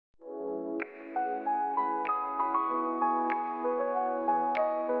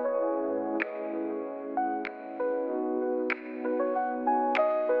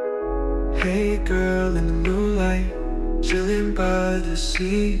Hey girl in the moonlight, chilling by the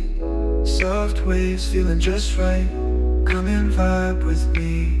sea. Soft waves feeling just right, come and vibe with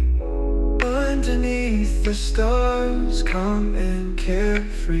me. Underneath the stars, calm and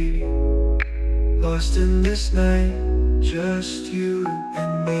carefree. Lost in this night, just you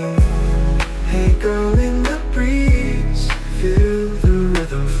and me. Hey girl in the breeze, feel the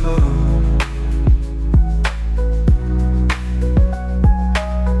rhythm flow.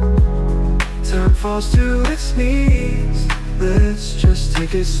 Time falls to its knees, let's just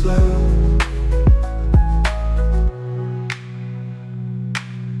take it slow.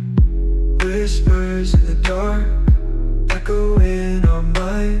 Whispers in the dark, echo in our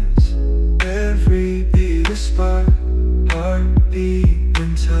minds. Every beat a spark, heartbeat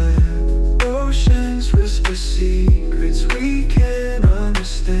in time. Oceans whisper secrets we can't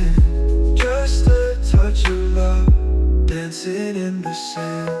understand. Just a touch of love, dancing in the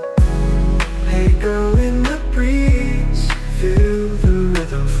sand. Hey girl in the breeze, feel the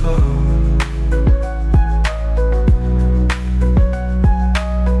rhythm flow.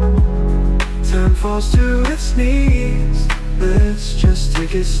 Time falls to its knees, let's just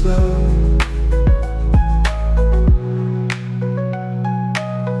take it slow.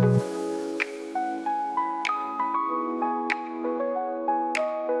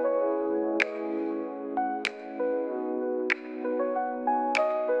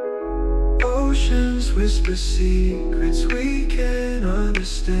 Oceans whisper secrets we can't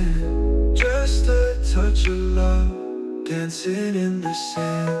understand. Just a touch of love, dancing in the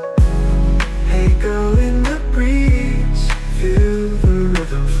sand. Hey girl in the breeze, feel the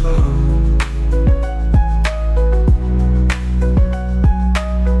rhythm flow.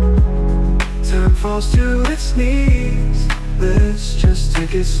 Time falls to its knees, let's just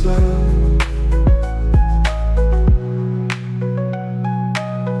take it slow.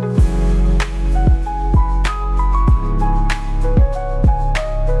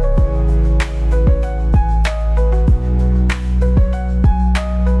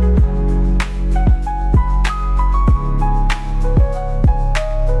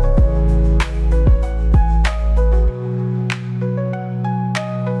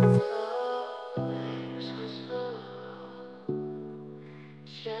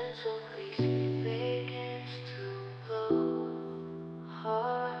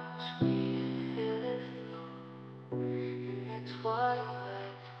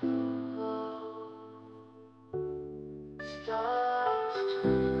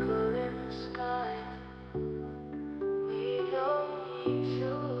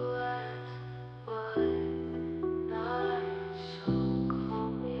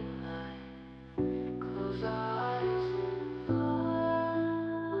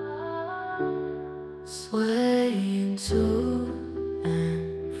 Swaying to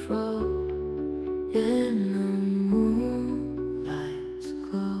and fro in the moonlight's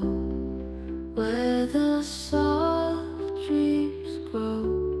glow, where the soft dreams grow.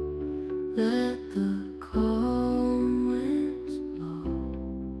 Let the calm winds blow,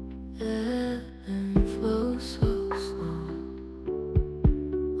 ebb and flow so slow.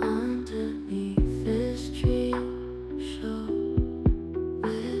 Underneath this tree show,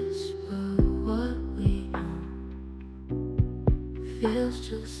 whisper what we know. Feels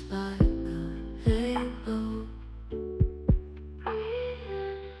just like a halo.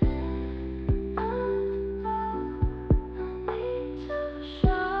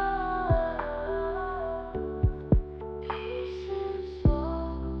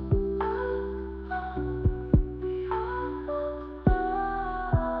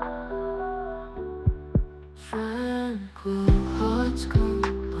 Tranquil hearts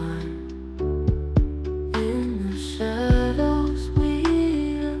combine, in the shadows we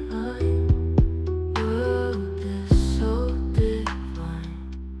align. World is so divine,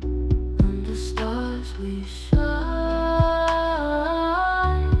 under stars we shine.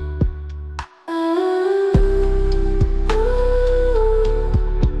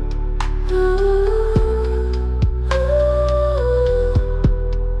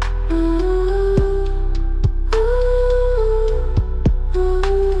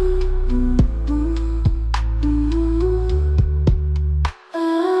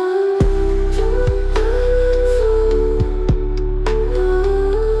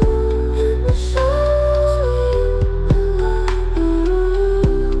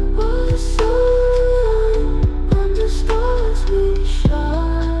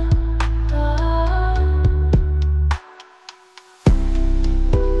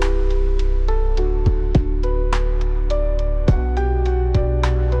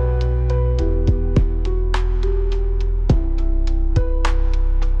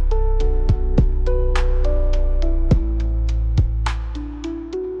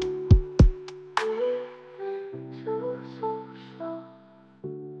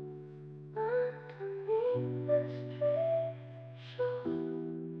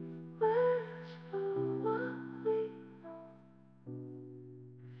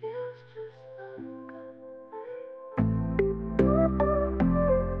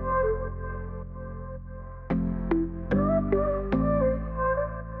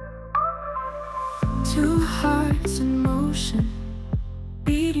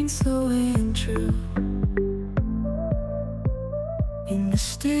 slow and true. In the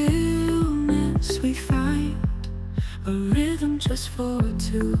stillness we find a rhythm just for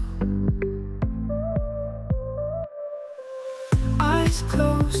two. Eyes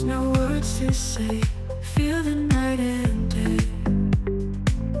closed, no words to say. Feel the night and day.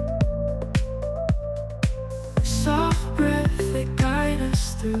 Soft breath that guide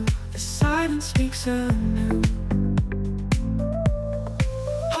us through. The silence speaks anew.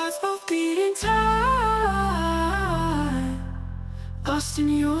 Hearts both beating time, lost in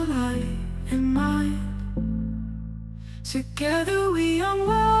your light and mine. Together we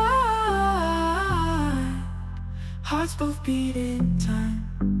unwind. Hearts both beating time.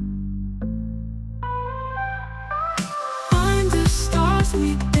 Under stars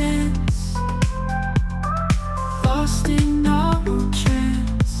we dance, lost in our own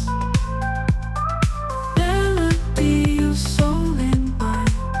trance. Melody of soul and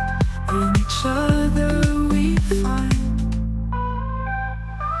mind, in each other we find.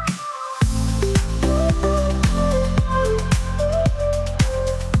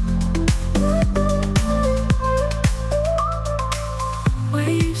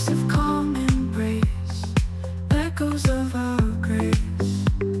 Waves of calm embrace, echoes of our grace,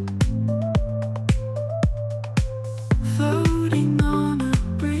 floating on a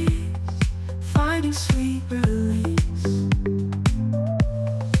breeze, finding sweet release.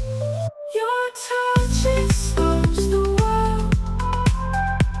 Your touch, it slows the world,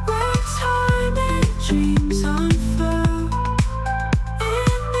 where time and dreams unfurl.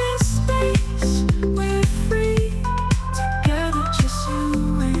 In this space we're free, together just you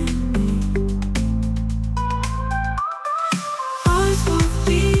and me. Hearts both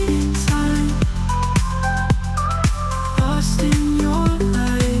beating time, lost in your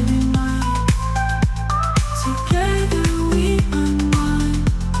light and mine. Together we unwind.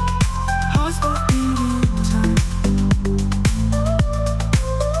 Hearts both beating time.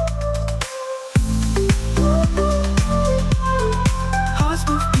 Hearts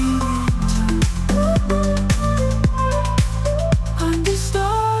both beating time. Under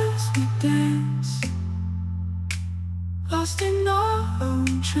stars we dance, lost in our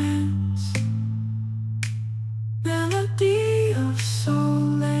own trance. Melody of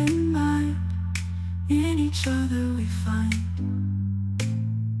soul and mind, in each other we find.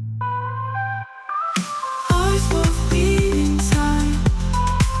 Hearts both beating time,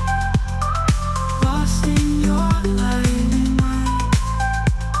 lost in your light and mine.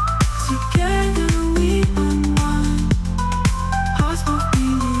 Together we unwind. Hearts both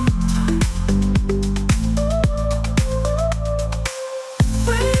beating time.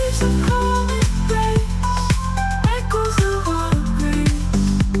 Waves of calm embrace, echoes of our grace,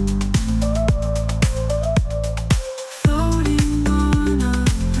 floating on a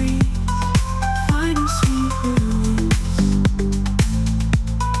breeze, finding sweet release.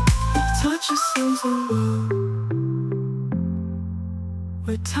 The touch of souls a world,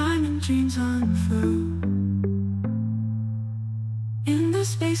 where time and dreams unfurl. In the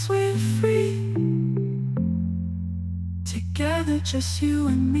space we're free, together just you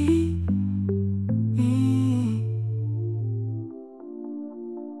and me.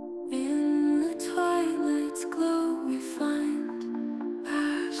 In the twilight's glow we find,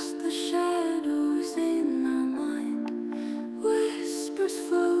 past the shadows in our mind, whispers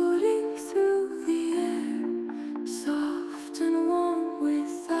floating through the air, soft and warm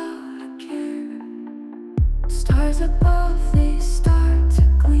without a care. Stars above, they start to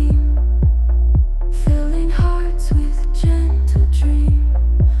gleam, filling hearts with gentle dream.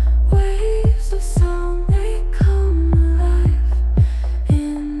 Waves of sound, they come alive.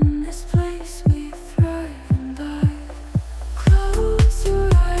 In this place we thrive and dive. Close your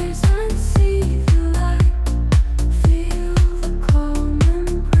eyes and see the light. Feel the calm,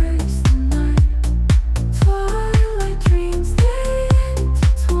 embrace the night. Twilight dreams, they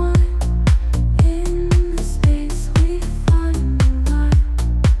intertwine. In the space we find the light.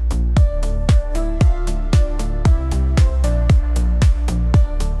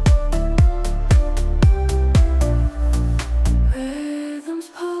 Rhythms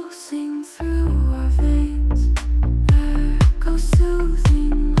pulsing through our veins, echoes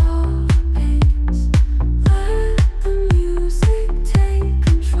soothing all our pains. Let the music take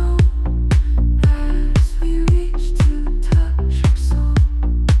control as we reach to touch our soul.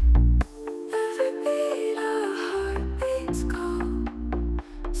 Every beat our heartbeats call,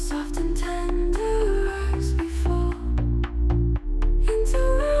 soft and tender as we fall into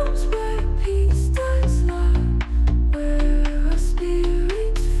realms where peace does lie, where our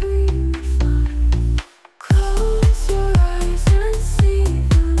spirits freely fly. Close your eyes and see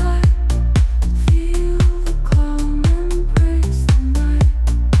the light.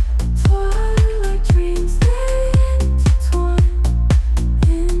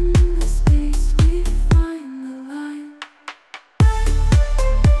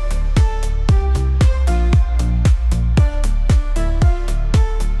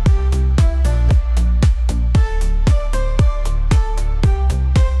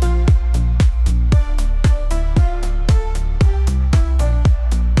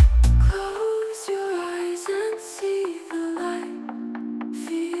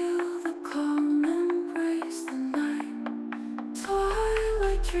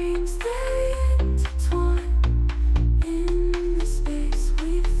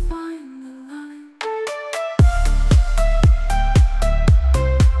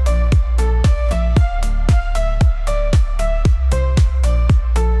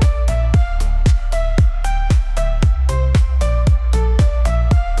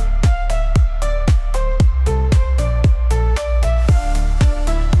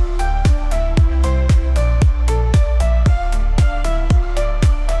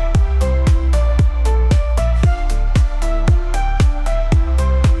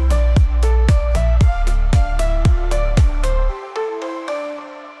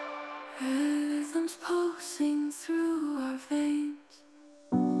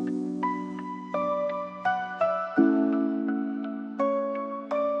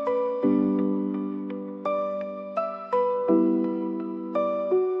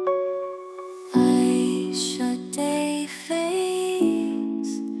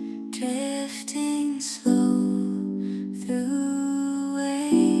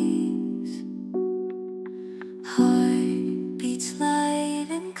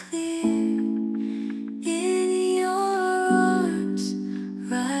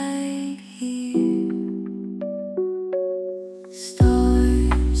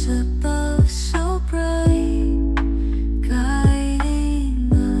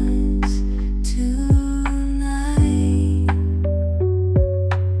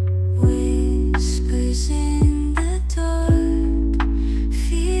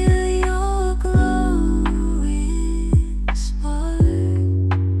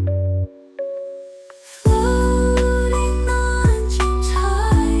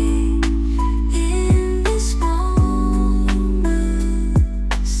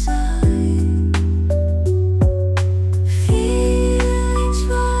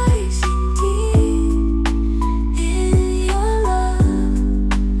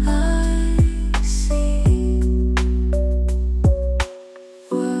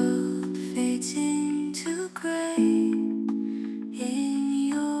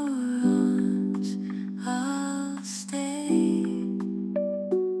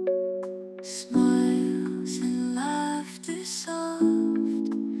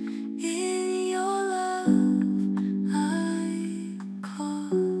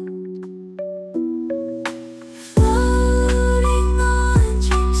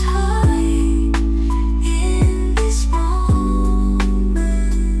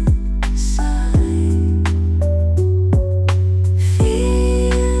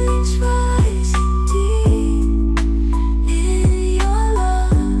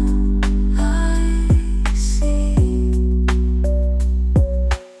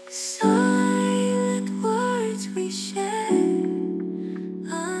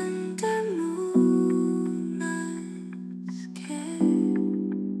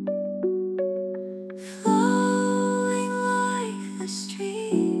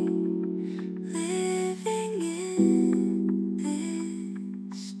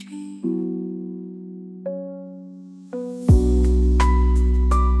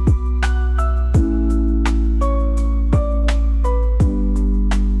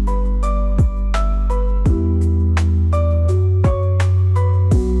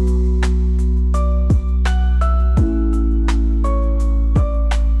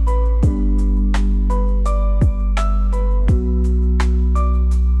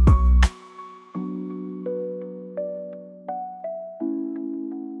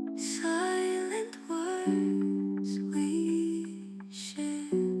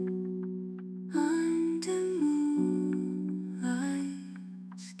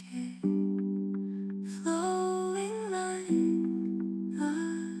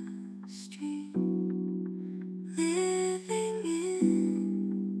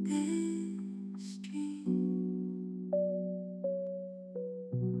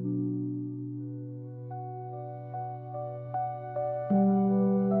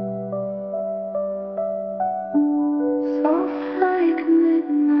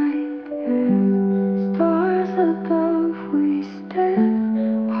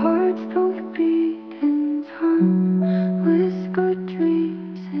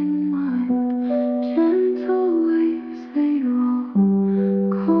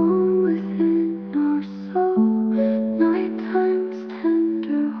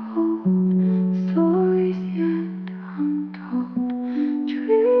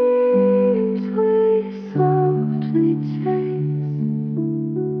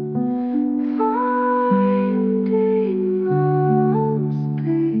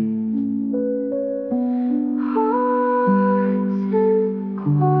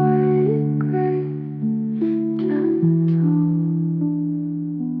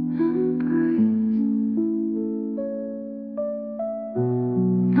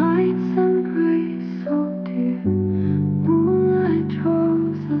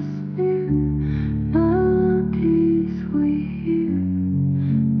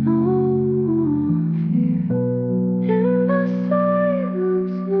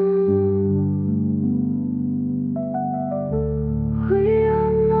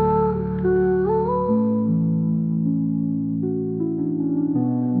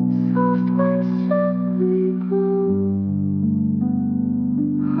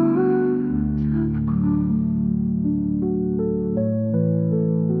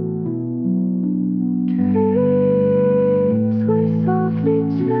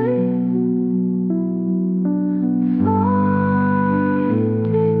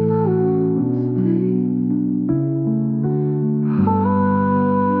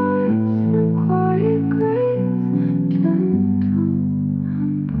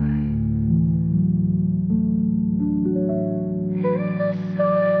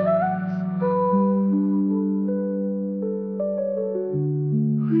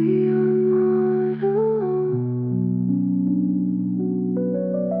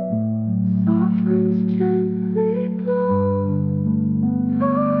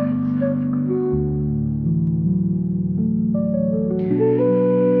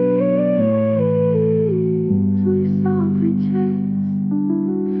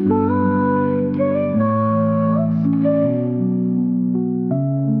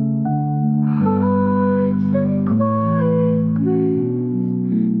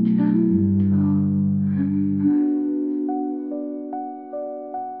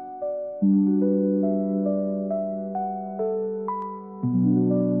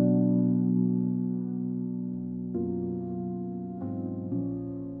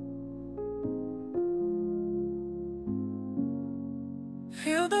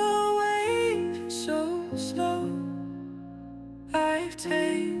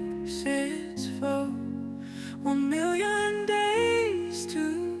 takes its flow. 1,000,000 days to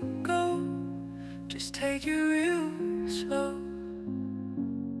go. Just take it real slow.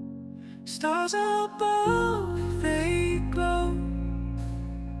 Stars above, they glow.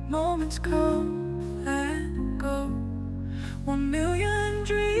 Moments come and go. 1,000,000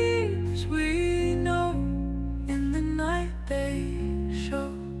 dreams we know. In the night they show.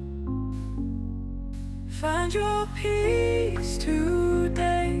 Find your peace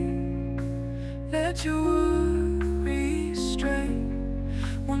today. Let your worries stray.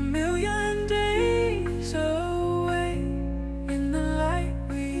 1,000,000 days away. In the light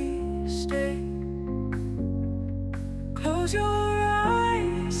we stay. Close your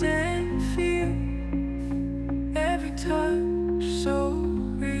eyes and feel every touch so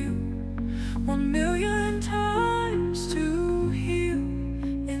real. 1,000,000 times to heal.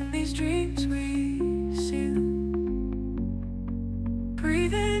 In these dreams we seal.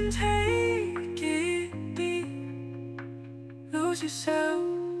 Breathe in, take it deep. Lose yourself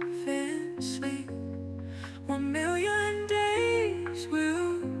in sleep. 1,000,000 days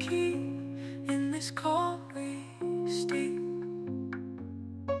we'll keep. In this call we steep.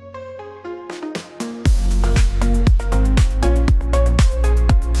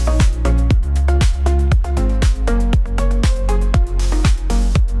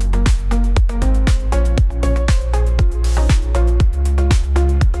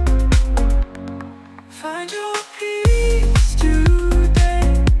 Find your peace today.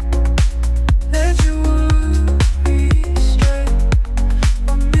 Let your worries stray.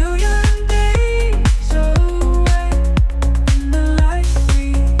 1,000,000 days away. In the light we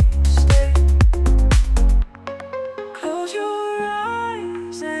stay. Close your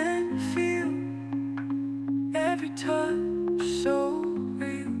eyes and feel every touch so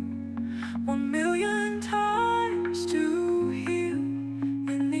real. 1,000,000 times to heal.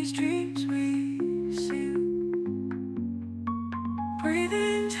 In these dreams we seal. Breathe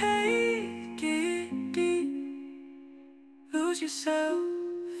in, take it deep. Lose yourself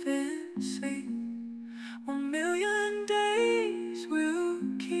in sleep. 1,000,000 days we'll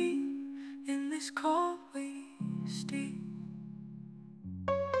keep. In this call we steep.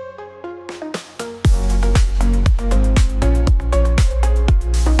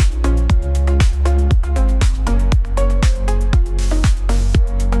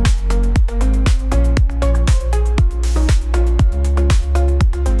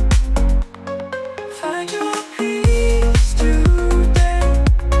 Find your peace today.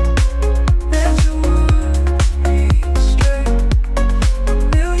 Let your worries stray.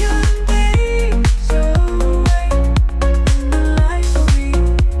 1,000,000 days away.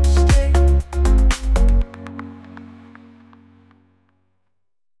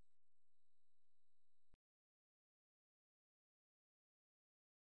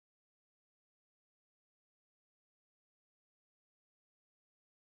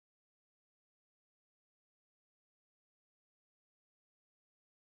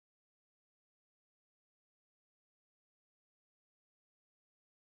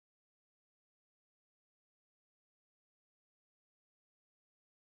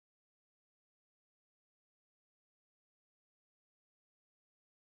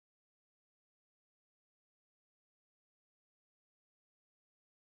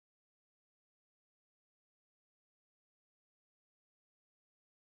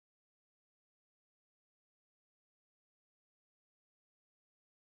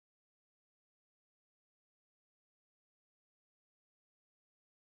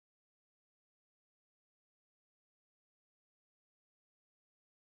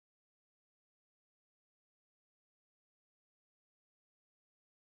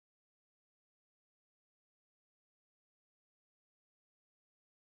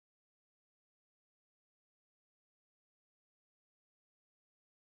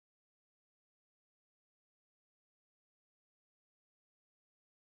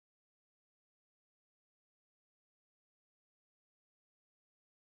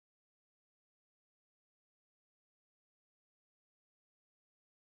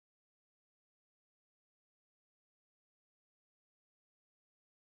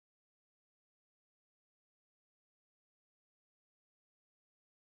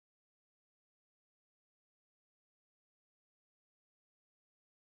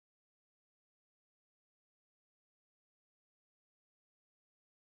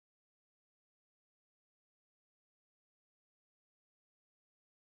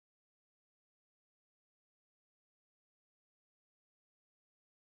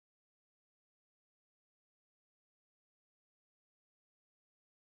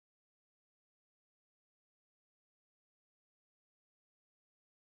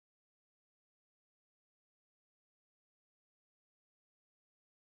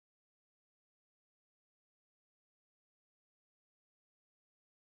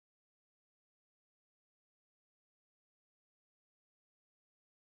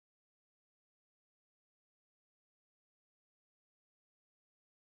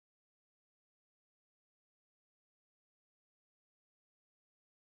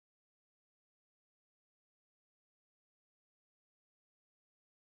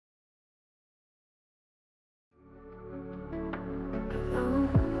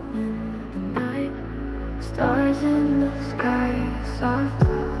 soft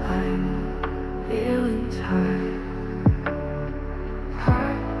light, feeling tired.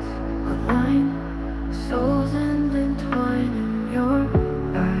 Hearts align, souls intertwine in your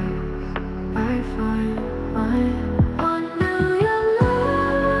eyes. I find mine. 1,000,000 love,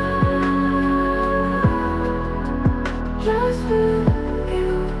 just with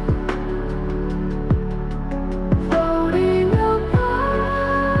you, floating apart.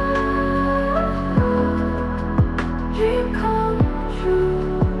 Dream come true.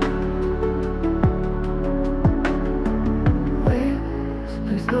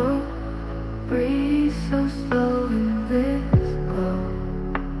 Whispers low, breeze so slow in this glow.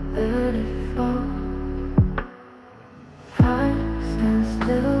 Let it fall. Time stands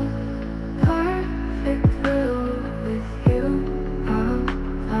still, perfect thrill with you. I'll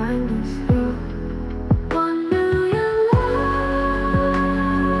find this thrill. 1,000,000 love,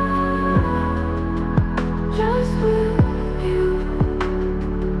 just with you,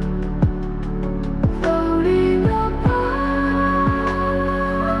 floating apart.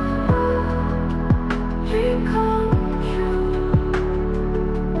 Dream come true.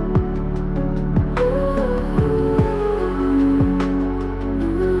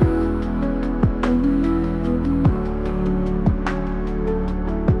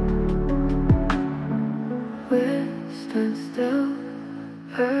 Stand still,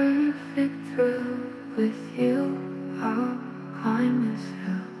 perfect thrill with you. I'll climb this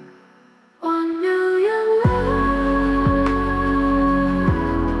hill. 1,000,000 love,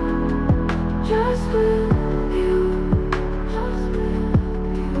 just with you,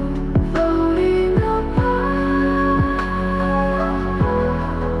 floating apart.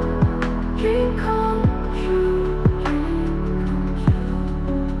 Dream come true.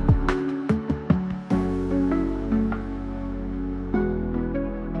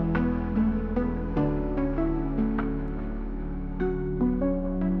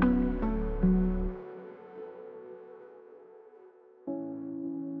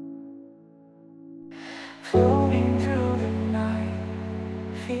 Floating through the night,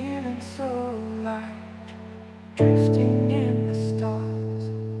 feeling so light, drifting in the stars,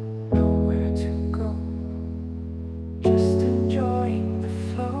 nowhere to go, just enjoying the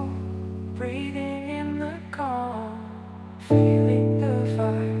flow, breathing in the calm, feeling the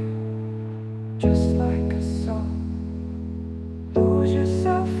vibe, just like a song. Lose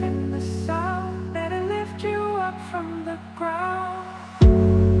yourself in the sound, let it lift you up from the ground.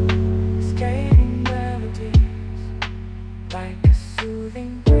 Skating melodies, like a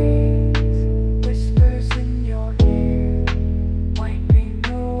soothing breeze, whispers in your ear, wiping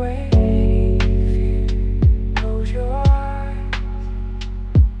away fear. Close your eyes,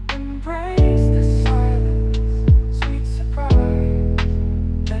 embrace the silence, sweet surprise.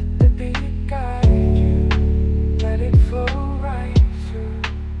 Let the beat guide you, let it flow right through.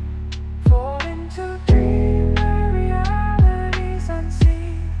 Fall into dreamland realities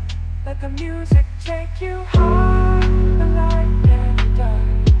unseen. Let the music take you high, the light never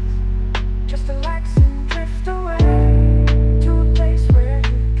dies. Just relax and drift away to a place where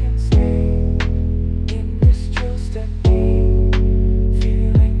you can stay. In this chill steady,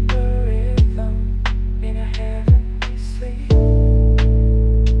 feeling the rhythm in a heavenly sleep.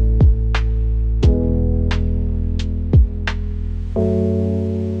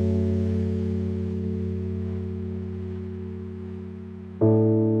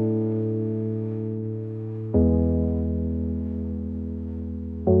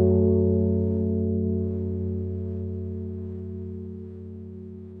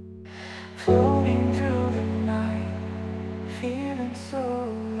 Floating through the night, feeling so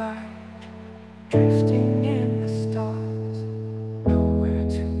light, drifting in the stars, nowhere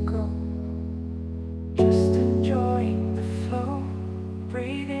to go, just enjoying the flow,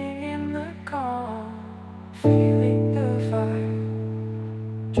 breathing in the calm, feeling the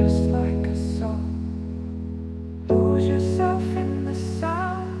vibe, just like a song. Lose yourself in the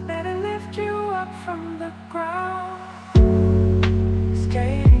sound, let it lift you up from the ground.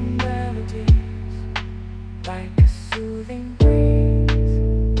 Skating melodies, like a soothing breeze,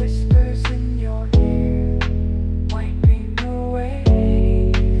 whispers in your ear,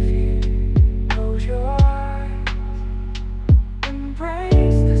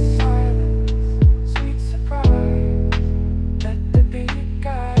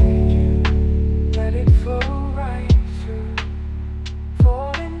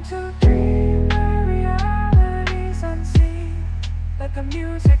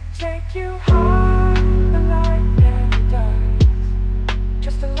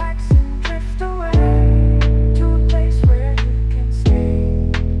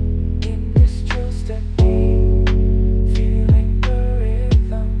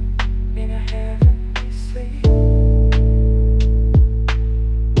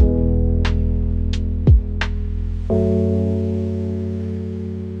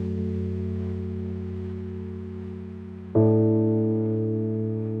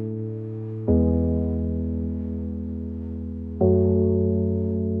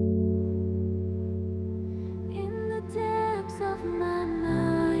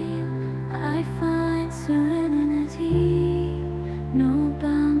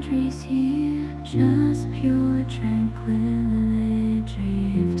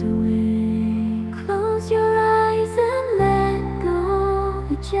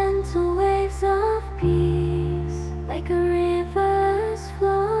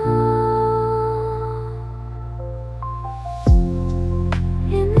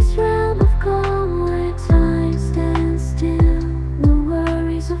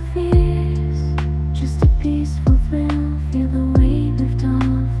 peaceful.